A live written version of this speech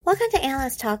Welcome to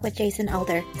Analyst Talk with Jason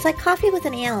Elder. It's like coffee with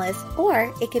an analyst,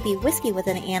 or it could be whiskey with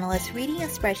an analyst reading a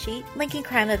spreadsheet, linking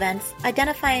crime events,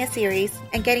 identifying a series,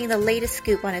 and getting the latest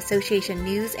scoop on association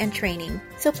news and training.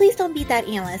 So please don't be that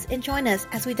analyst and join us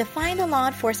as we define the law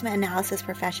enforcement analysis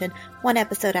profession one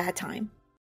episode at a time.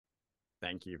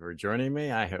 Thank you for joining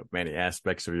me. I hope many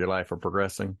aspects of your life are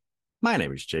progressing. My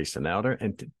name is Jason Elder,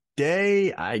 and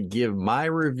today I give my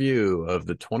review of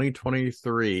the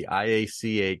 2023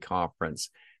 IACA conference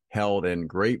held in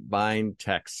Grapevine,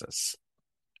 Texas.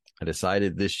 I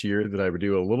decided this year that I would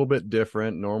do a little bit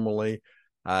different. Normally,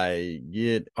 I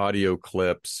get audio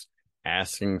clips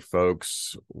asking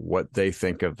folks what they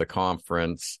think of the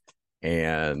conference,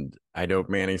 and I know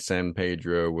Manny San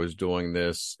Pedro was doing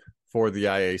this for the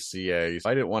IACA.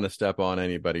 I didn't want to step on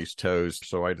anybody's toes,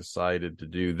 so I decided to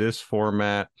do this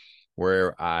format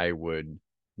where I would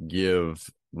give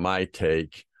my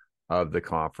take of the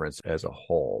conference as a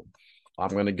whole. I'm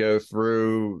going to go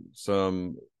through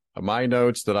some of my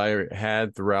notes that I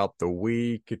had throughout the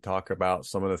week, talk about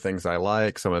some of the things I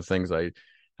like, some of the things I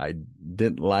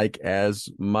didn't like as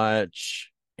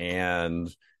much, and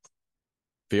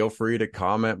feel free to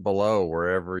comment below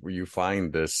wherever you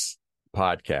find this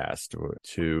podcast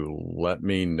to let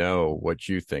me know what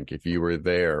you think. If you were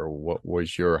there, what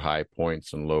was your high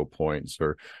points and low points,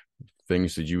 or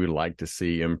things that you would like to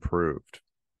see improved?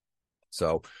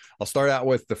 So I'll start out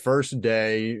with the first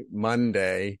day,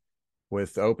 Monday,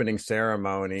 with opening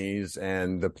ceremonies,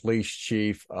 and the police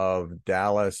chief of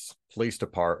Dallas Police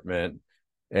Department,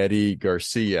 Eddie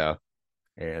Garcia.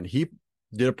 And he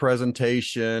did a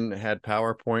presentation, had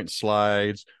PowerPoint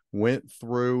slides, went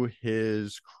through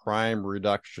his crime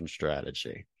reduction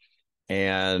strategy.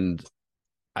 And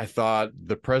I thought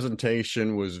the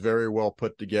presentation was very well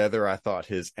put together. I thought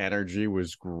his energy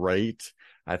was great.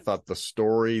 I thought the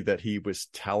story that he was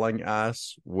telling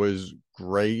us was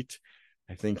great.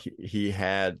 I think he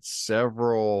had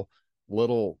several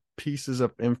little pieces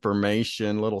of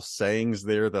information, little sayings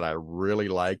there that I really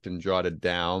liked and jotted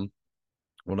down.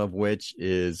 One of which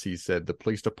is, he said, the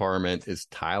police department is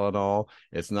Tylenol.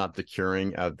 It's not the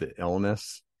curing of the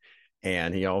illness.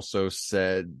 And he also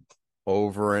said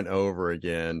over and over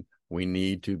again, we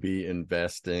need to be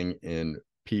investing in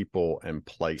people and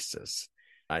places.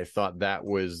 I thought that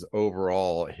was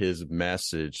overall his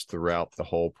message throughout the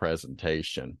whole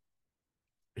presentation.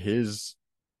 His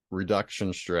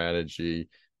reduction strategy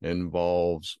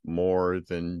involves more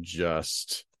than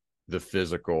just the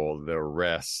physical, the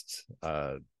arrest,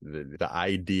 the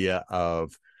idea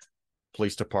of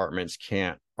police departments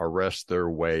can't arrest their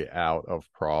way out of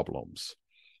problems.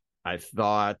 I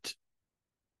thought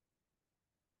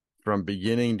from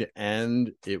beginning to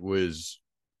end, it was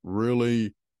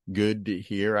really good to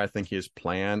hear. I think his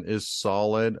plan is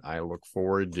solid. I look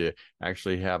forward to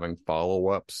actually having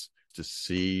follow-ups to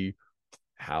see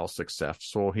how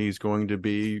successful he's going to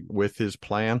be with his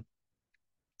plan.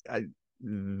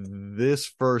 This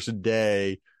first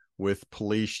day with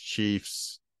police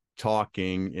chiefs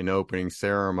talking in opening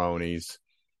ceremonies,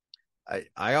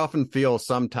 I often feel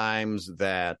sometimes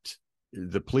that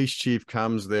the police chief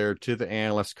comes there to the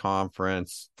analyst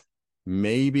conference.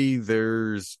 Maybe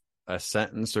there's a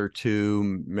sentence or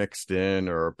two mixed in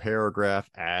or a paragraph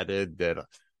added that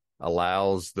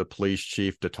allows the police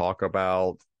chief to talk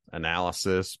about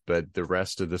analysis, but the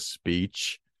rest of the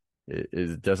speech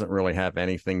it doesn't really have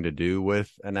anything to do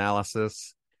with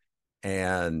analysis.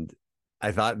 And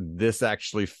I thought this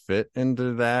actually fit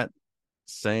into that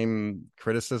same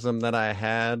criticism that I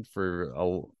had for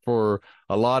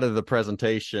a lot of the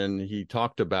presentation. He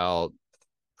talked about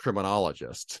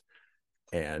criminologists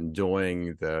and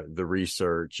doing the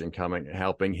research and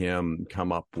helping him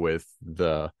come up with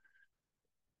the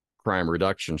crime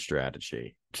reduction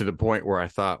strategy, to the point where I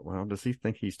thought, well, does he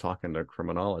think he's talking to a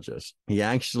criminologist? He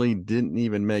actually didn't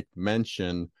even make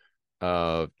mention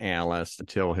of analysts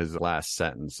until his last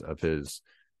sentence of his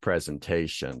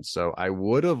presentation. So I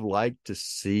would have liked to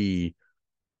see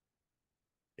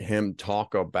him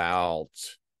talk about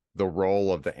the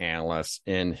role of the analyst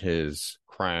in his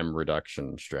crime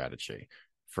reduction strategy,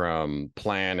 from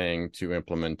planning to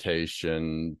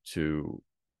implementation to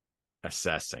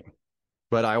assessing.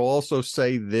 But I will also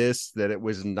say this, that it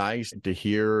was nice to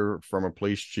hear from a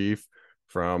police chief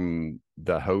from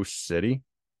the host city.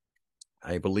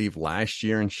 I believe last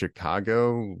year in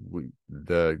Chicago,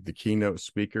 the keynote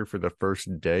speaker for the first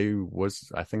day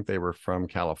was, I think they were from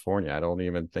California. I don't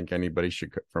even think anybody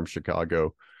from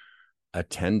Chicago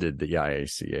attended the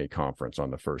IACA conference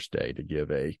on the first day to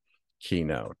give a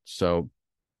keynote. So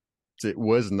it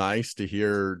was nice to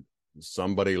hear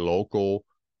somebody local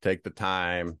take the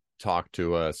time, talk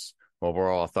to us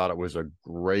overall, I thought it was a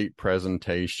great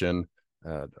presentation,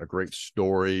 a great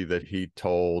story that he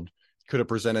told. Could have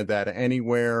presented that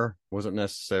anywhere, wasn't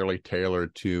necessarily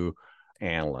tailored to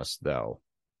analysts, though.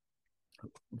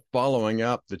 Following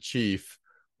up, the chief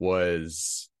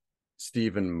was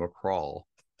Stephen McCraw,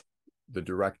 the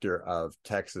director of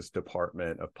Texas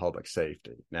Department of Public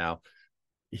Safety. Now,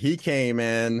 he came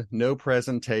in, no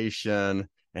presentation,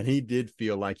 and he did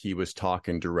feel like he was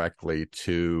talking directly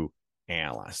to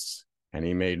analysts. And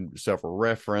he made several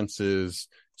references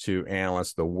to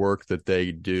analysts, the work that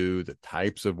they do, the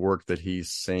types of work that he's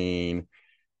seen.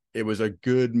 It was a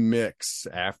good mix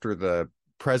after the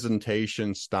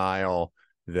presentation style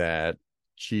that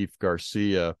Chief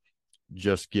Garcia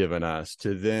just given us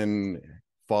to then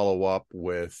follow up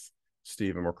with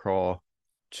Stephen McCraw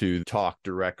to talk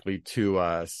directly to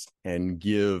us and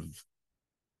give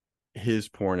his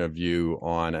point of view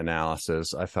on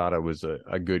analysis. I thought it was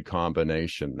a good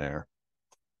combination there.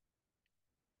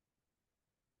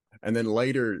 And then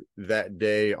later that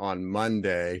day on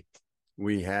Monday,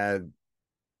 we had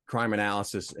crime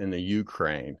analysis in the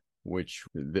Ukraine, which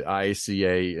the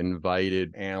IACA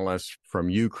invited analysts from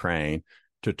Ukraine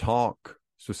to talk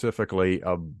specifically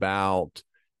about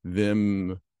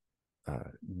them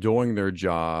doing their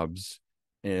jobs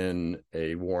in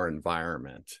a war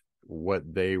environment, what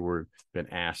they were been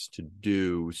asked to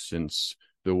do since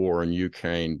the war in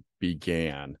Ukraine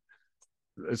began.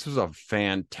 This was a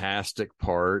fantastic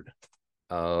part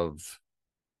of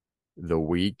the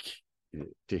week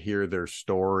to hear their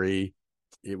story.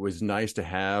 It was nice to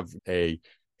have a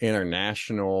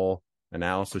international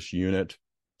analysis unit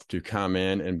to come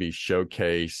in and be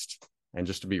showcased and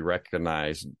just to be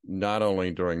recognized, not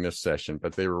only during this session,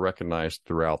 but they were recognized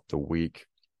throughout the week.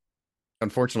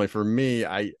 Unfortunately for me,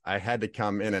 I had to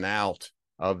come in and out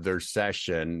of their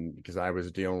session because I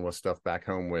was dealing with stuff back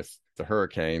home with the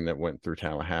hurricane that went through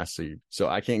Tallahassee. So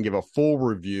I can't give a full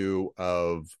review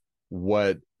of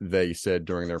what they said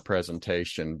during their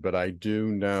presentation, but I do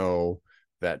know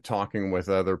that talking with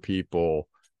other people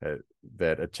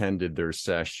that attended their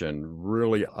session,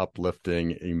 really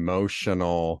uplifting,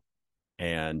 emotional,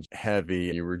 and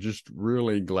heavy. You were just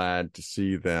really glad to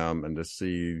see them and to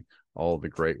see all the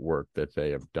great work that they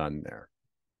have done there.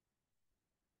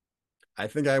 I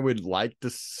think I would like to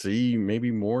see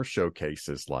maybe more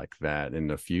showcases like that in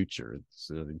the future.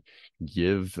 So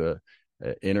give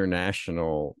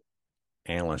international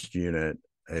analyst unit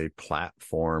a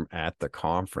platform at the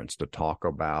conference to talk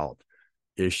about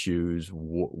issues,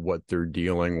 what they're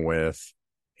dealing with,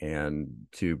 and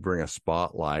to bring a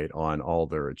spotlight on all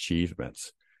their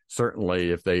achievements.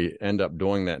 Certainly, if they end up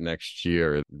doing that next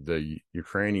year, the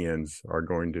Ukrainians are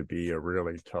going to be a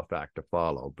really tough act to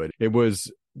follow. But it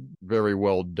was very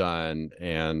well done,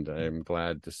 and I'm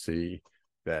glad to see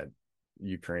that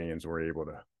Ukrainians were able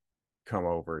to come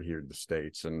over here to the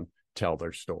States and tell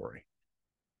their story.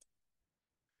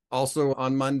 Also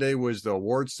on Monday was the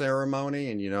award ceremony,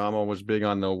 and I'm always big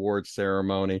on the award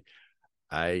ceremony.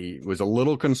 I was a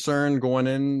little concerned going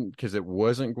in because it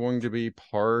wasn't going to be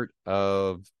part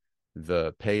of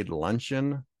the paid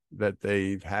luncheon that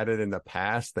they've had it in the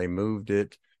past. They moved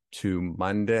it to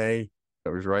Monday. It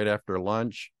was right after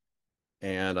lunch,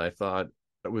 and I thought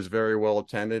it was very well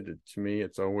attended. To me,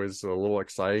 it's always a little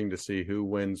exciting to see who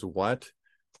wins what.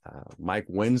 Mike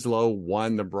Winslow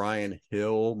won the Brian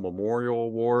Hill Memorial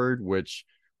Award, which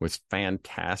was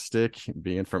fantastic.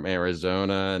 Being from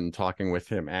Arizona and talking with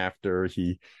him after,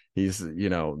 he's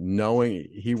knowing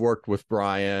he worked with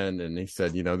Brian, and he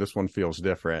said, this one feels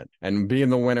different. And being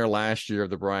the winner last year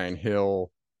of the Brian Hill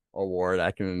Award,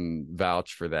 I can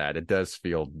vouch for that. It does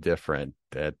feel different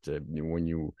that when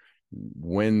you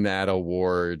win that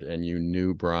award and you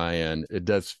knew Brian, it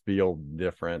does feel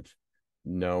different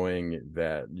knowing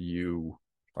that you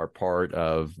are part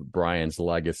of Brian's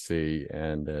legacy.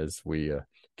 And as we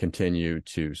continue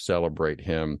to celebrate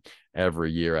him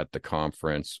every year at the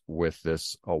conference with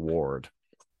this award.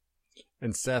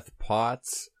 And Seth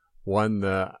Potts won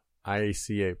the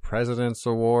IACA President's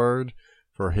Award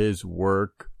for his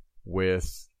work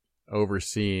with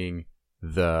overseeing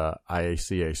the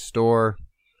IACA store.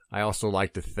 I also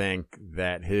like to think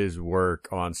that his work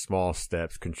on Small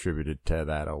Steps contributed to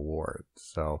that award.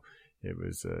 So it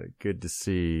was good to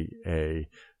see a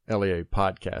LEA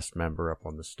podcast member up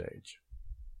on the stage.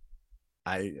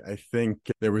 I think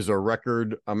there was a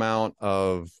record amount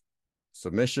of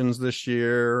submissions this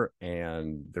year,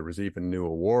 and there was even new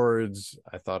awards.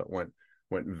 I thought it went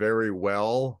very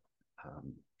well.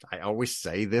 I always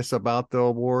say this about the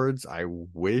awards. I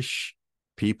wish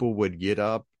people would get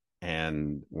up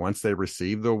and once they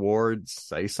receive the award,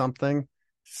 say something,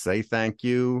 say thank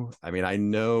you. I mean, I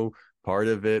know Part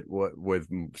of it,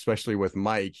 especially with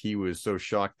Mike, he was so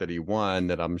shocked that he won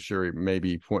that I'm sure maybe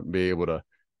he wouldn't be able to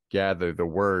gather the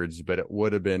words, but it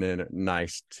would have been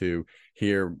nice to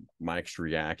hear Mike's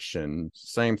reaction.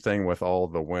 Same thing with all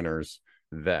the winners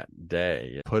that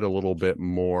day. Put a little bit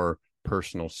more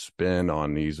personal spin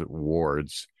on these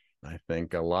awards. I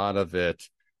think a lot of it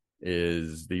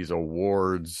is these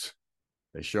awards.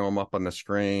 They show them up on the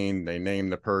screen, they name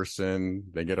the person,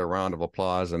 they get a round of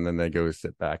applause, and then they go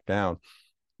sit back down.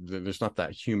 There's not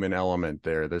that human element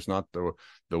there. There's not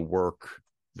the work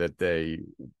that they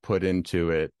put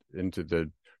into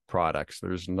the products.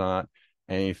 There's not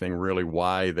anything really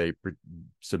why they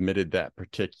submitted that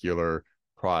particular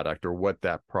product or what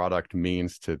that product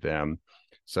means to them.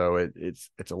 So it's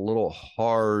a little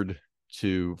hard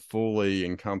to fully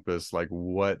encompass like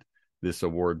what this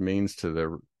award means to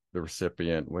the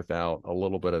recipient without a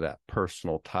little bit of that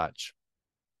personal touch.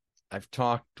 I've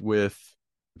talked with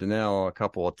Danelle a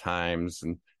couple of times,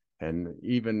 and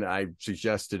even I've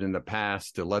suggested in the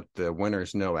past to let the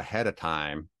winners know ahead of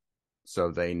time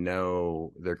so they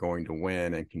know they're going to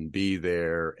win and can be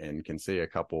there and can say a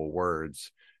couple of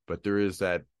words. But there is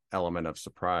that element of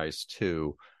surprise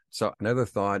too. So another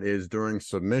thought is during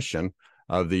submission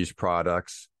of these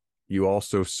products, you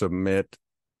also submit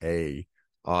a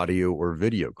audio or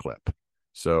video clip.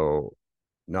 So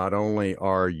not only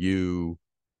are you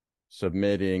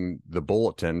submitting the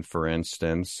bulletin, for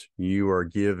instance, you are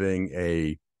giving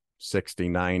a 60,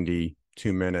 90,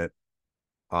 2-minute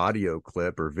audio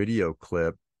clip or video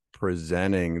clip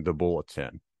presenting the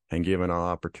bulletin and giving an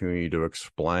opportunity to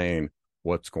explain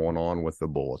what's going on with the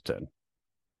bulletin.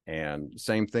 And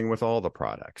same thing with all the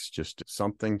products, just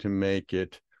something to make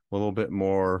it a little bit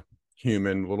more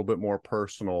human, a little bit more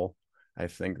personal. I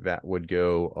think that would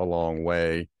go a long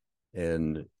way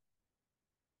in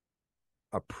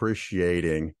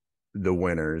appreciating the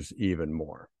winners even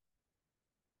more.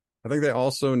 I think they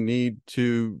also need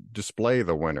to display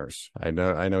the winners. I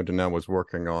know Danelle was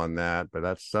working on that, but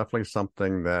that's definitely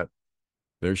something that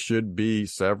there should be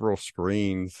several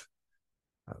screens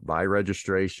by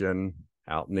registration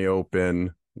out in the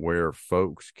open where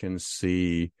folks can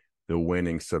see the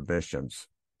winning submissions,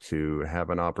 to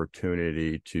have an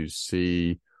opportunity to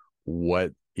see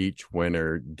what each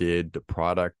winner did, the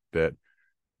product that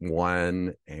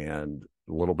won, and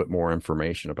a little bit more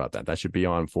information about that. That should be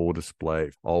on full display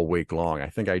all week long. I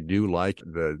think I do like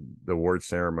the award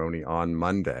ceremony on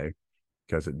Monday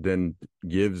because it then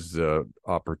gives the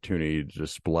opportunity to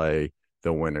display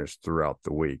the winners throughout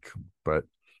the week. But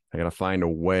I got to find a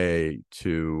way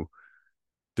to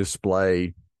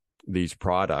display these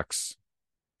products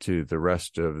to the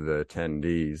rest of the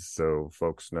attendees so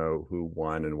folks know who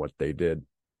won and what they did.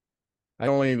 I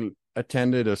only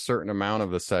attended a certain amount of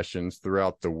the sessions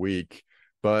throughout the week,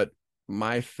 but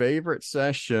my favorite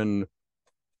session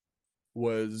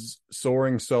was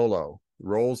Soaring Solo,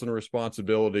 Roles and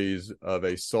Responsibilities of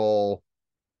a Sole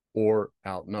or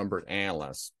Outnumbered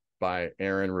Analyst by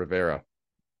Aaron Rivera.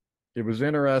 It was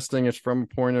interesting. It's from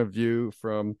a point of view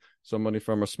from somebody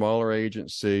from a smaller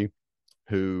agency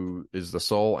who is the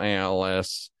sole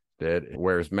analyst that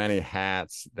wears many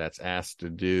hats, that's asked to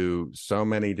do so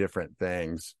many different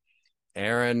things.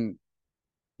 Aaron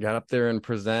got up there and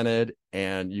presented,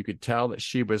 and you could tell that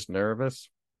she was nervous,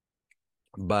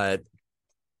 but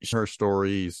her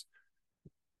stories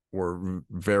were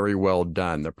very well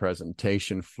done. The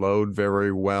presentation flowed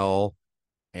very well,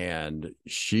 and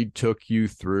she took you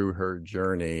through her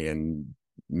journey and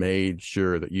made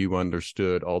sure that you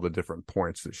understood all the different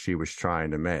points that she was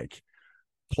trying to make.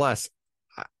 Plus,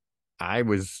 I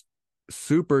was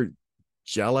super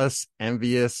jealous,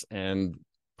 envious, and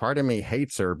part of me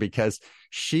hates her because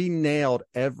she nailed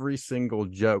every single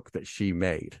joke that she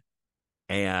made.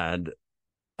 And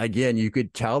again, you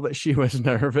could tell that she was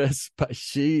nervous, but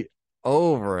she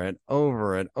over and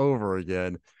over and over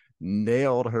again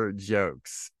nailed her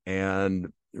jokes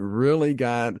and really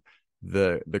got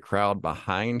the crowd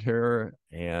behind her.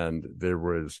 And it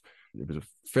was a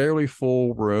fairly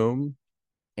full room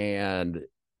and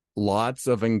lots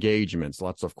of engagements,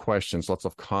 lots of questions, lots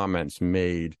of comments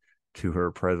made to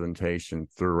her presentation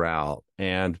throughout.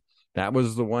 And that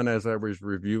was the one, as I was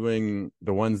reviewing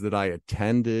the ones that I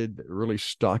attended, that really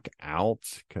stuck out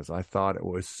because I thought it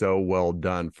was so well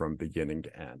done from beginning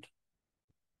to end.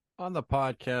 On the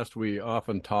podcast, we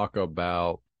often talk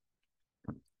about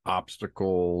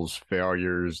obstacles,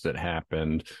 failures that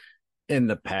happened in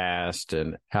the past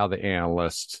and how the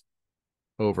analysts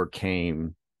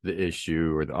overcame the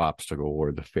issue or the obstacle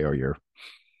or the failure.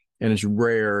 And it's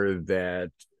rare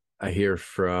that I hear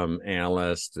from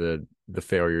analysts the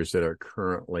failures that are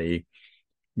currently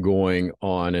going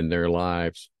on in their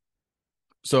lives.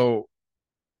 So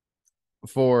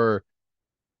for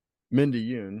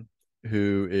Mindy Yoon,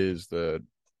 who is the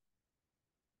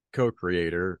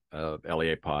co-creator of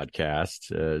LEA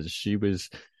Podcast, she was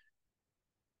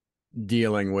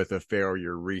dealing with a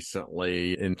failure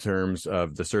recently in terms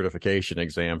of the certification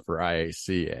exam for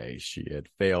IACA. She had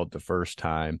failed the first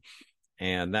time,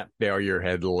 and that failure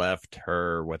had left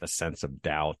her with a sense of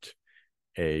doubt,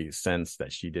 a sense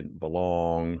that she didn't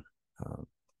belong,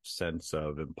 sense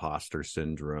of imposter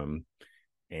syndrome,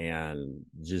 and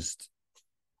just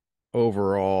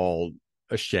overall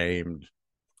ashamed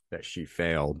that she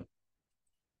failed.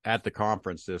 At the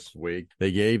conference this week,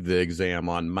 they gave the exam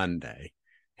on Monday.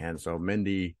 And so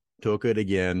Mindy took it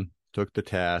again, took the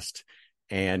test,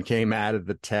 and came out of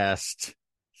the test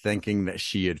thinking that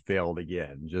she had failed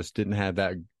again. Just didn't have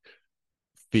that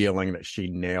feeling that she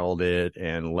nailed it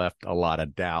and left a lot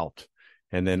of doubt.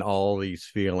 And then all these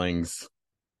feelings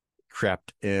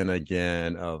crept in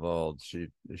again of, oh,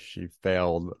 she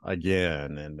failed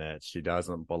again, and that she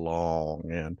doesn't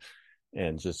belong,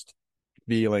 and just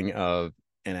feeling of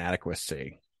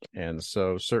inadequacy. And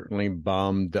so certainly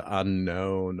bummed the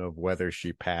unknown of whether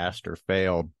she passed or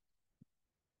failed.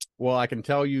 Well, I can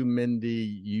tell you,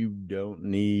 Mindy, you don't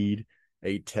need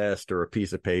a test or a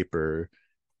piece of paper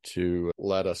to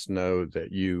let us know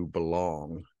that you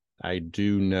belong. I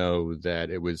do know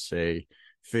that it was a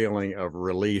feeling of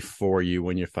relief for you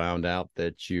when you found out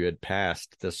that you had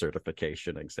passed the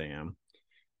certification exam,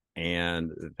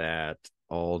 and that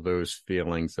all those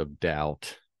feelings of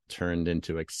doubt turned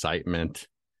into excitement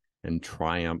and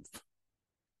triumph.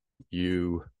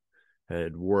 You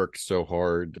had worked so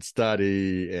hard to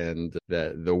study, and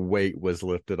that the weight was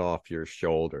lifted off your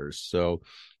shoulders. So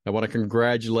I want to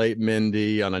congratulate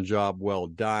Mindy on a job well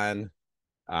done.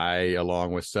 I,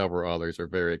 along with several others, are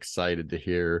very excited to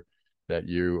hear that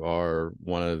you are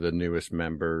one of the newest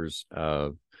members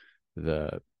of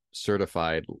the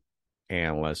certified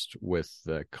analyst with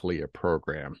the CLIA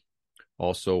program.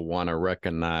 Also want to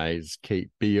recognize Kate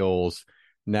Beals,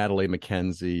 Natalie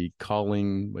McKenzie,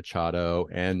 Colleen Machado,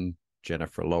 and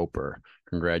Jennifer Loper.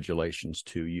 Congratulations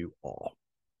to you all.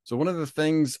 So one of the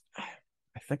things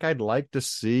I think I'd like to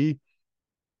see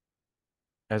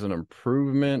as an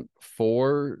improvement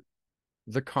for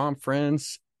the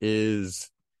conference is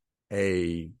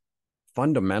a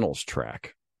fundamentals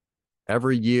track.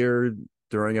 Every year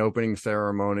during opening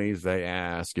ceremonies, they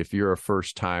ask, if you're a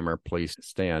first timer, please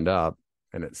stand up.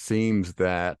 And it seems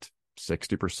that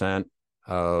 60%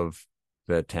 of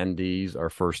the attendees are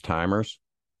first timers,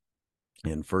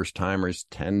 and first timers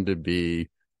tend to be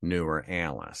newer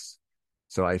analysts.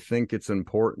 So I think it's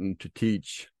important to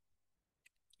teach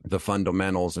the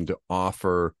fundamentals and to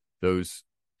offer those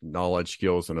knowledge,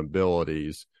 skills, and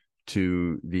abilities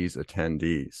to these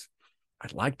attendees.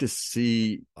 I'd like to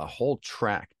see a whole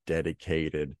track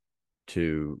dedicated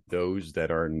to those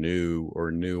that are new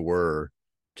or newer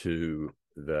to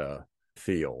the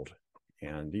field.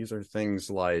 And these are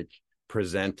things like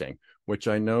presenting, which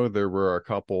I know there were a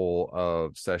couple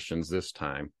of sessions this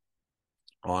time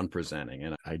on presenting,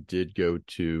 and I did go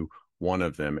to one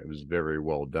of them. It was very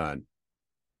well done.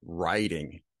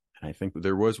 Writing, and I think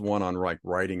there was one on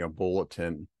writing a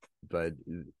bulletin, but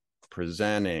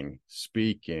presenting,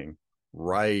 speaking,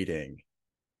 writing,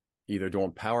 either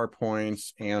doing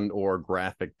PowerPoints and or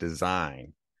graphic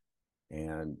design,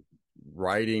 and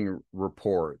writing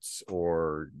reports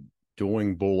or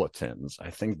doing bulletins.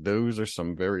 I think those are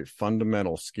some very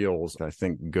fundamental skills that I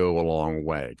think go a long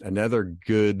way. Another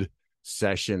good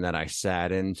session that I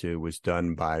sat into was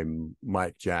done by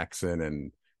Mike Jackson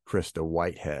and Krista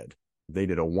Whitehead. They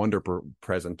did a wonderful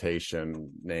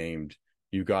presentation named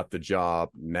 "You Got the Job,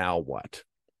 Now What?"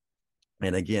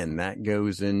 And again, that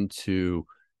goes into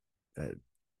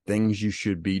things you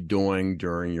should be doing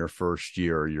during your first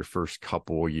year, your first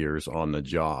couple of years on the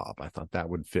job. I thought that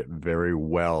would fit very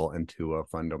well into a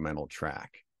fundamental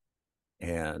track.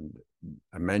 And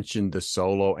I mentioned the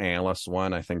solo analyst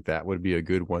one. I think that would be a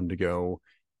good one to go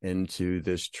into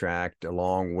this track,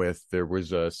 along with, there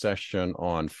was a session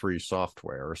on free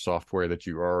software, or software that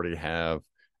you already have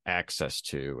access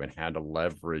to, and how to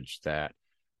leverage that.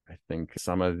 I think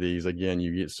some of these, again,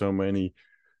 you get so many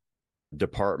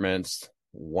departments,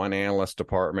 one analyst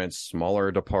departments,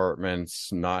 smaller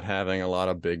departments, not having a lot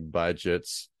of big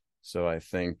budgets. So I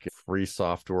think free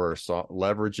software,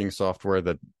 leveraging software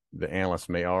that the analysts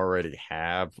may already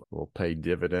have, will pay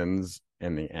dividends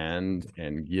in the end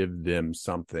and give them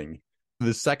something.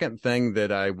 The second thing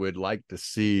that I would like to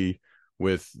see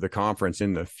with the conference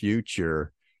in the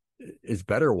future is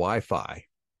better Wi-Fi.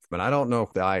 But I don't know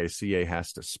if the IACA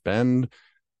has to spend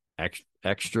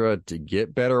extra to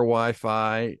get better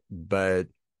Wi-Fi, but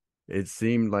it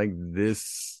seemed like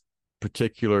this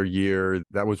particular year,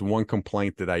 that was one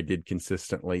complaint that I did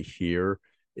consistently hear,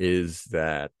 is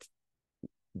that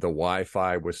the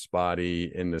Wi-Fi was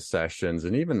spotty in the sessions,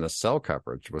 and even the cell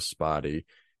coverage was spotty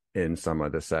in some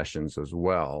of the sessions as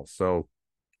well. So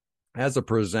as a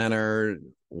presenter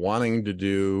wanting to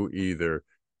do either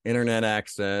internet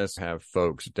access, have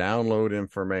folks download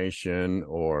information,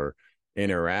 or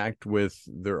interact with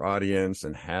their audience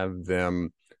and have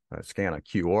them scan a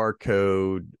QR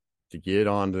code to get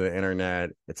onto the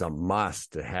internet, it's a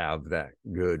must to have that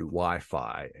good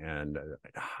Wi-Fi. And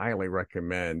I highly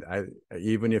recommend,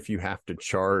 even if you have to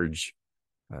charge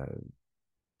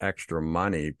extra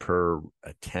money per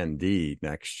attendee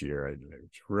next year,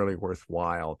 it's really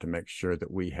worthwhile to make sure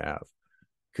that we have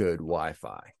good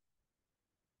Wi-Fi.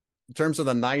 In terms of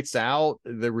the nights out,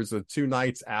 there was 2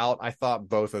 nights out. I thought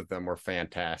both of them were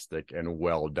fantastic and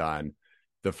well done.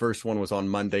 The first one was on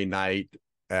Monday night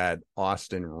at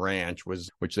Austin Ranch,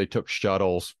 which they took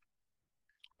shuttles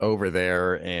over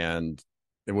there, and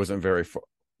it wasn't very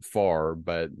far,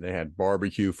 but they had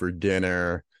barbecue for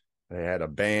dinner. They had a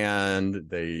band.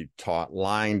 They taught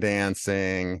line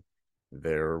dancing.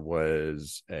 There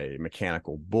was a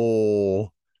mechanical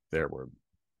bull. There were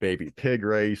baby pig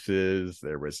races.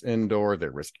 There was indoor.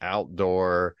 There was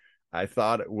outdoor. I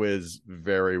thought it was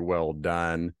very well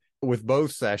done. With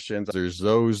both sessions, there's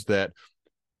those that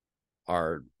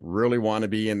really want to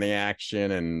be in the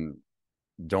action and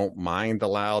don't mind the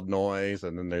loud noise.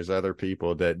 And then there's other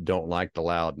people that don't like the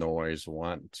loud noise,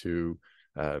 want to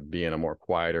be in a more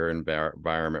quieter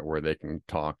environment where they can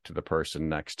talk to the person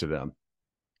next to them.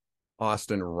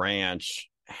 Austin Ranch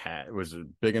was a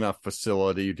big enough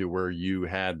facility to where you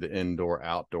had the indoor,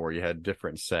 outdoor. You had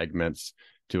different segments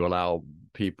to allow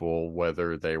people,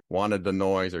 whether they wanted the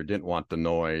noise or didn't want the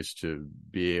noise, to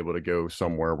be able to go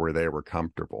somewhere where they were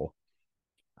comfortable.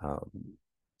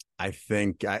 I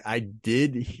think I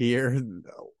did hear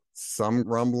some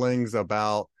rumblings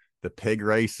about the pig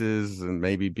races and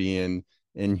maybe being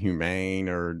inhumane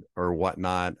or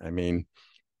whatnot. I mean,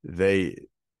 they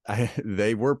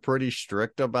were pretty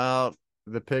strict about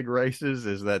the pig races,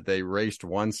 is that they raced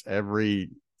once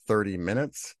every 30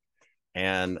 minutes.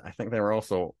 And I think they were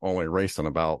also only racing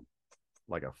about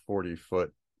like a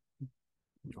 40-foot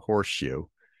horseshoe.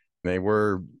 They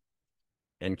were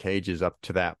in cages up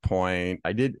to that point.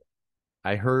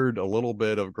 I heard a little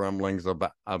bit of grumblings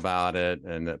about it,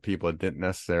 and that people didn't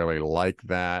necessarily like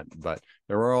that, but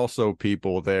there were also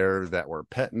people there that were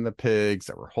petting the pigs,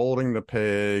 that were holding the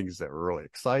pigs, that were really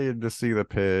excited to see the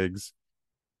pigs.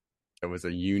 It was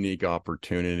a unique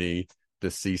opportunity to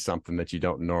see something that you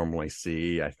don't normally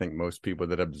see. I think most people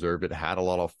that observed it had a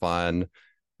lot of fun.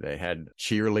 They had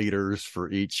cheerleaders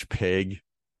for each pig,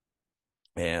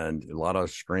 and a lot of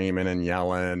screaming and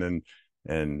yelling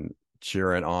and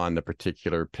cheering on the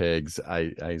particular pigs.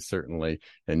 I certainly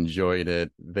enjoyed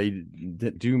it. They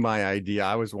didn't do my idea.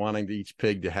 I was wanting each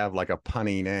pig to have like a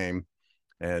punny name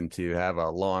and to have a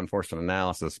law enforcement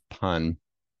analysis pun,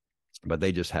 but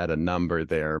they just had a number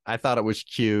there. I thought it was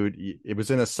cute. It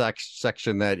was in a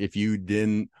section that if you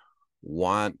didn't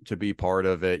want to be part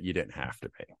of it, you didn't have to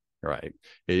be, right?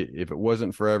 If it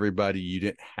wasn't for everybody, you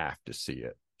didn't have to see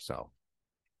it. So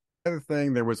the other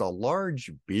thing, there was a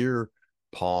large beer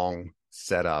pong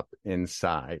set up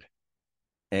inside,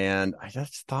 and I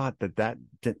just thought that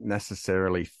didn't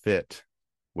necessarily fit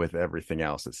with everything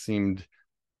else. It seemed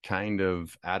kind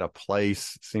of out of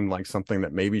place. It seemed like something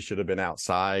that maybe should have been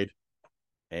outside.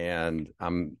 And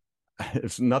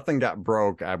if nothing got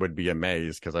broke, I would be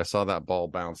amazed, because I saw that ball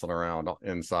bouncing around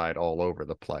inside all over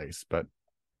the place. But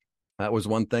that was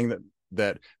one thing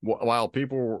that while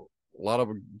people, a lot of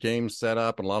games set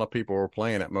up and a lot of people were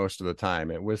playing it most of the time,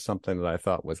 it was something that I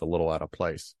thought was a little out of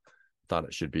place. I thought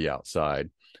it should be outside.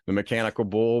 The mechanical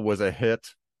bull was a hit.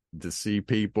 To see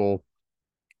people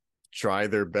try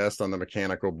their best on the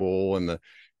mechanical bull, and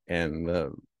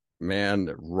the man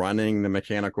running the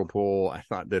mechanical bull, I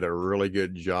thought did a really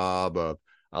good job of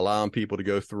allowing people to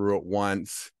go through it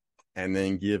once and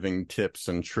then giving tips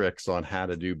and tricks on how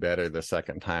to do better the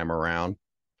second time around.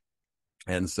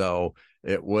 And so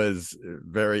it was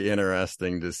very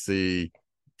interesting to see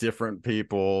different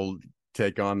people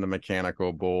take on the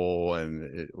mechanical bull, and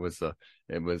it was a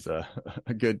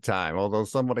good time. Although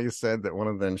somebody said that one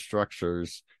of the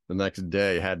instructors the next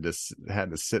day had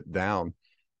to sit down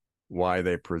while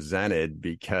they presented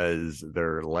because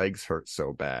their legs hurt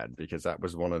so bad, because that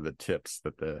was one of the tips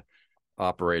that the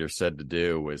operator said to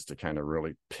do, was to kind of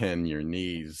really pin your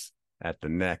knees at the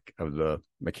neck of the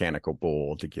mechanical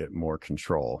bull to get more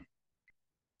control.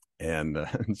 And the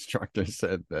instructor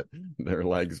said that their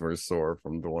legs were sore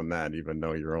from doing that, even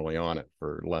though you're only on it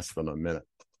for less than a minute.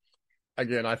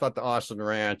 Again, I thought the Austin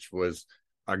Ranch was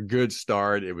a good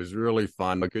start. It was really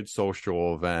fun, a good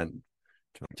social event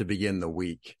to begin the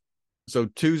week. So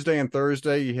Tuesday and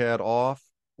Thursday you had off,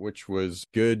 which was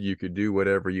good. You could do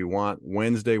whatever you want.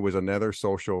 Wednesday was another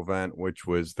social event, which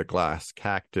was the Glass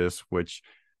Cactus, which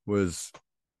was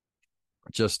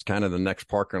just kind of the next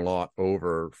parking lot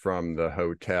over from the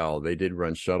hotel. They did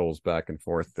run shuttles back and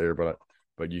forth there, but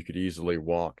you could easily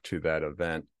walk to that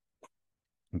event.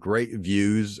 Great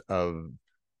views of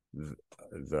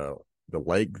the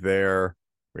lake there.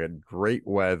 We had great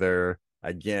weather.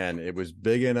 Again, it was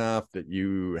big enough that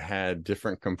you had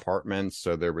different compartments.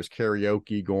 So there was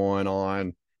karaoke going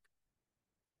on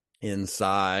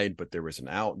inside, but there was an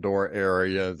outdoor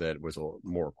area that was a little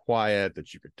more quiet,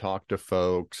 that you could talk to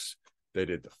folks. They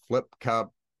did the Flip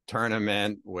Cup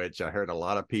tournament, which I heard a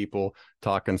lot of people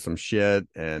talking some shit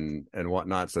and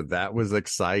whatnot. So that was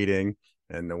exciting.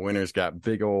 And the winners got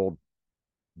big old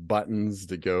buttons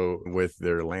to go with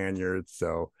their lanyards.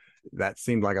 So that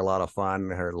seemed like a lot of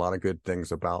fun. I heard a lot of good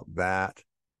things about that.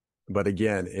 But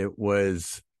again, it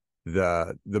was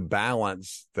the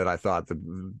balance that I thought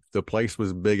the place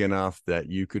was big enough that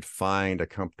you could find a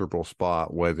comfortable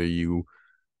spot, whether you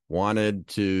wanted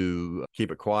to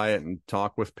keep it quiet and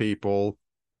talk with people,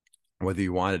 whether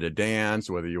you wanted to dance,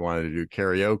 whether you wanted to do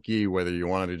karaoke, whether you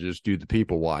wanted to just do the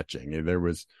people watching. There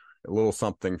was a little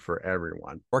something for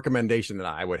everyone. Recommendation that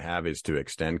I would have is to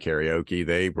extend karaoke.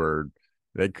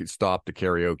 They could stop the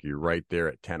karaoke right there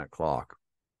at 10 o'clock.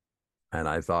 And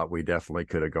I thought we definitely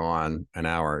could have gone an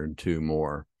hour and two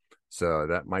more. So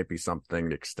that might be something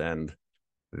to extend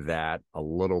that a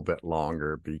little bit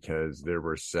longer, because there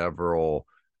were several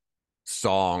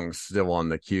songs still on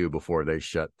the queue before they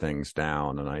shut things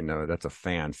down. And I know that's a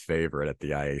fan favorite at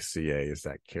the IACA, is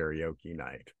that karaoke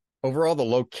night. Overall, the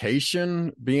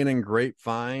location being in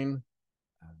Grapevine,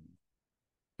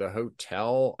 the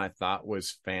hotel I thought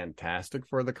was fantastic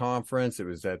for the conference. It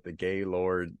was at the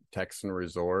Gaylord Texan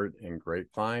Resort in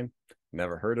Grapevine.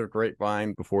 Never heard of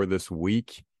Grapevine before this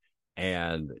week.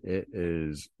 And it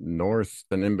is north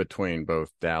and in between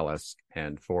both Dallas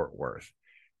and Fort Worth.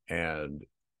 And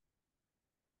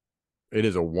it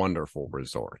is a wonderful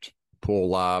resort.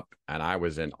 Pull up, and I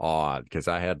was in awe because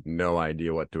I had no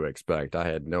idea what to expect. I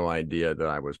had no idea that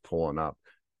I was pulling up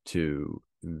to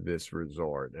this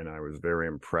resort, and I was very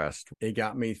impressed. It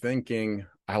got me thinking,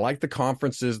 I like the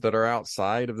conferences that are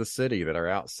outside of the city, that are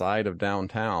outside of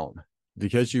downtown,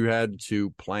 because you had to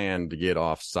plan to get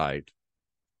off site.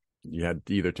 You had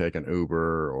to either take an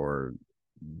Uber or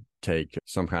take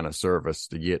some kind of service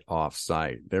to get off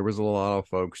site. There was a lot of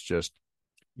folks just,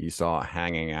 you saw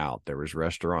hanging out. There was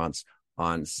restaurants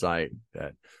on site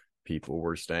that people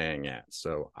were staying at.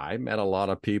 So I met a lot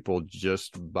of people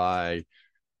just by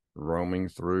roaming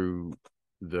through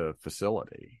the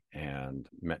facility, and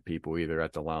met people either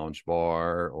at the lounge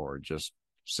bar or just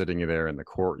sitting there in the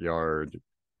courtyard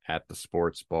at the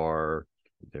sports bar.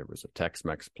 There was a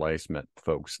Tex-Mex place, met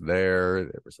folks there.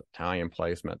 There was an Italian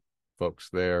place, met folks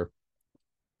there.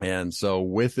 And so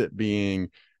with it being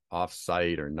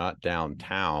off-site or not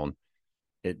downtown,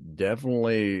 it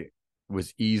definitely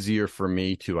was easier for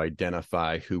me to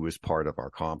identify who was part of our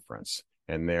conference.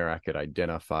 And there I could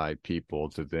identify people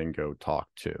to then go talk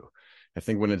to. I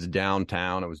think when it's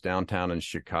downtown, it was downtown in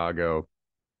Chicago,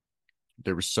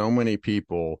 there were so many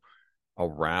people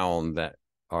around that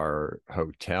our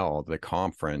hotel, the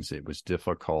conference, it was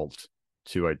difficult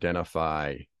to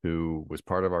identify who was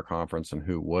part of our conference and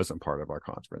who wasn't part of our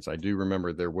conference. I do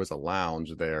remember there was a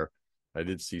lounge there. I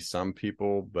did see some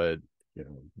people, but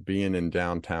being in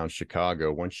downtown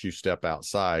Chicago, once you step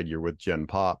outside, you're with Gen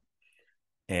Pop,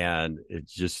 and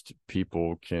it's just,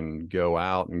 people can go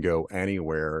out and go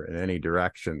anywhere in any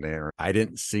direction there. I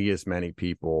didn't see as many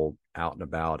people out and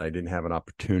about. I didn't have an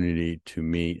opportunity to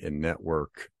meet and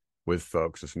network with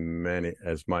folks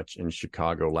as much in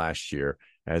Chicago last year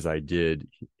as I did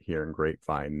here in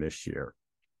Grapevine this year.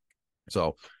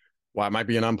 So while it might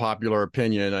be an unpopular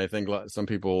opinion, I think some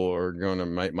people are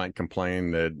might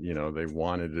complain that, they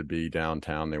wanted to be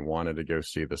downtown. They wanted to go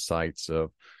see the sights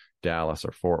of Dallas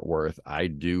or Fort Worth. I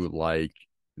do like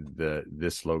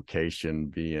this location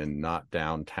being not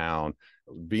downtown,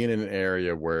 being in an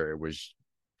area where it was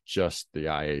just the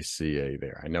IACA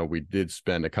there. I know we did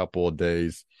spend a couple of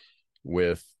days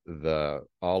with the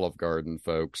Olive Garden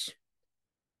folks,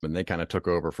 and they kind of took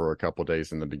over for a couple of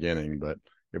days in the beginning, but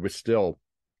it was still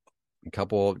a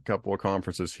couple of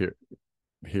conferences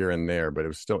here and there, but it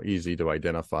was still easy to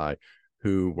identify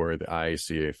who were the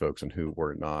IACA folks and who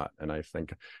were not. And I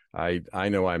think I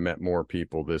know I met more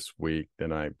people this week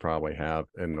than I probably have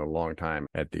in a long time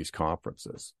at these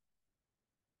conferences.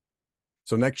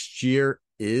 So next year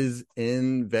is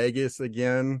in Vegas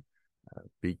again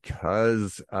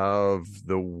because of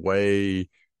the way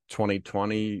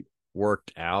 2020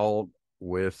 worked out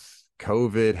with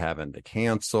COVID having to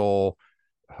cancel.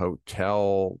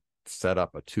 Hotel set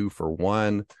up a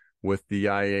 2-for-1 with the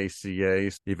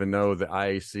IACA, even though the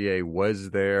IACA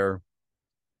was there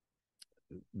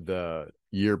the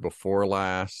year before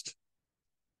last.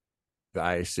 The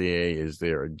IACA is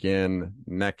there again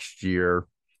next year.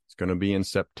 It's going to be in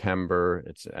September.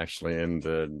 It's actually in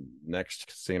the next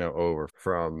casino over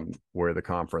from where the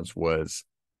conference was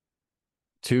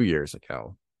 2 years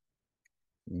ago.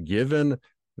 Given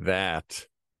that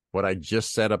what I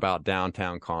just said about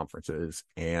downtown conferences,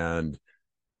 and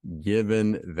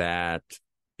given that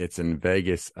it's in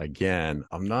Vegas again,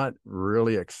 I'm not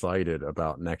really excited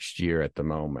about next year at the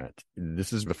moment.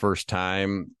 This is the first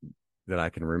time that I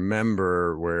can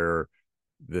remember where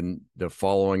the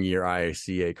following year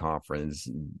IACA conference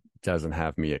doesn't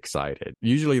have me excited.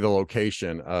 Usually the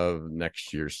location of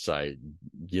next year's site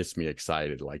gets me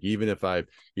excited. Like even if I've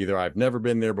never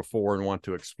been there before and want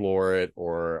to explore it,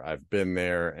 or I've been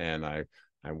there and I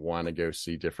want to go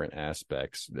see different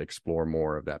aspects, explore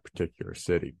more of that particular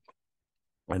city.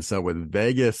 And so with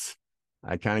Vegas,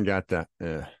 I kind of got that,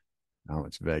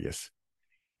 it's Vegas.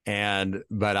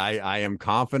 But I am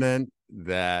confident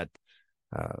that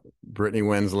Brittany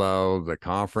Winslow, the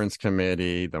conference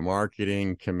committee, the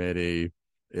marketing committee,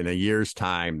 in a year's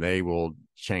time, they will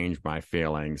change my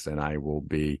feelings and I will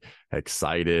be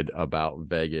excited about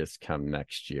Vegas come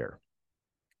next year.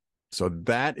 So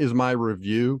that is my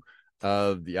review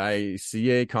of the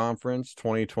IACA conference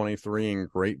 2023 in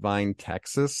Grapevine,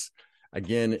 Texas.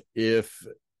 Again, if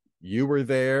you were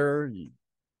there,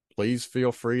 please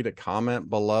feel free to comment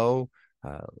below.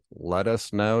 Let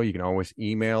us know. You can always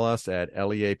email us at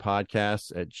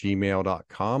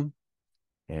leapodcasts@gmail.com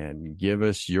and give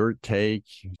us your take.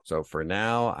 So for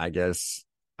now, I guess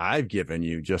I've given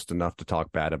you just enough to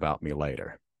talk bad about me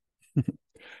later.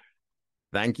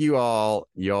 Thank you all.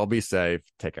 You all be safe.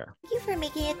 Take care. Thank you for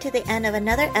making it to the end of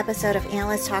another episode of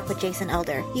Analyst Talk with Jason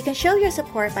Elder. You can show your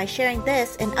support by sharing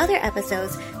this and other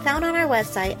episodes found on our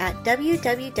website at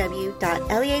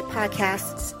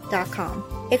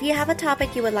www.leapodcasts.com. If you have a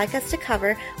topic you would like us to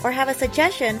cover or have a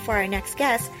suggestion for our next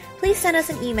guest, please send us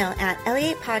an email at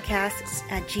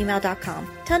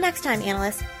leapodcasts@gmail.com. Till next time,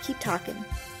 analysts, keep talking.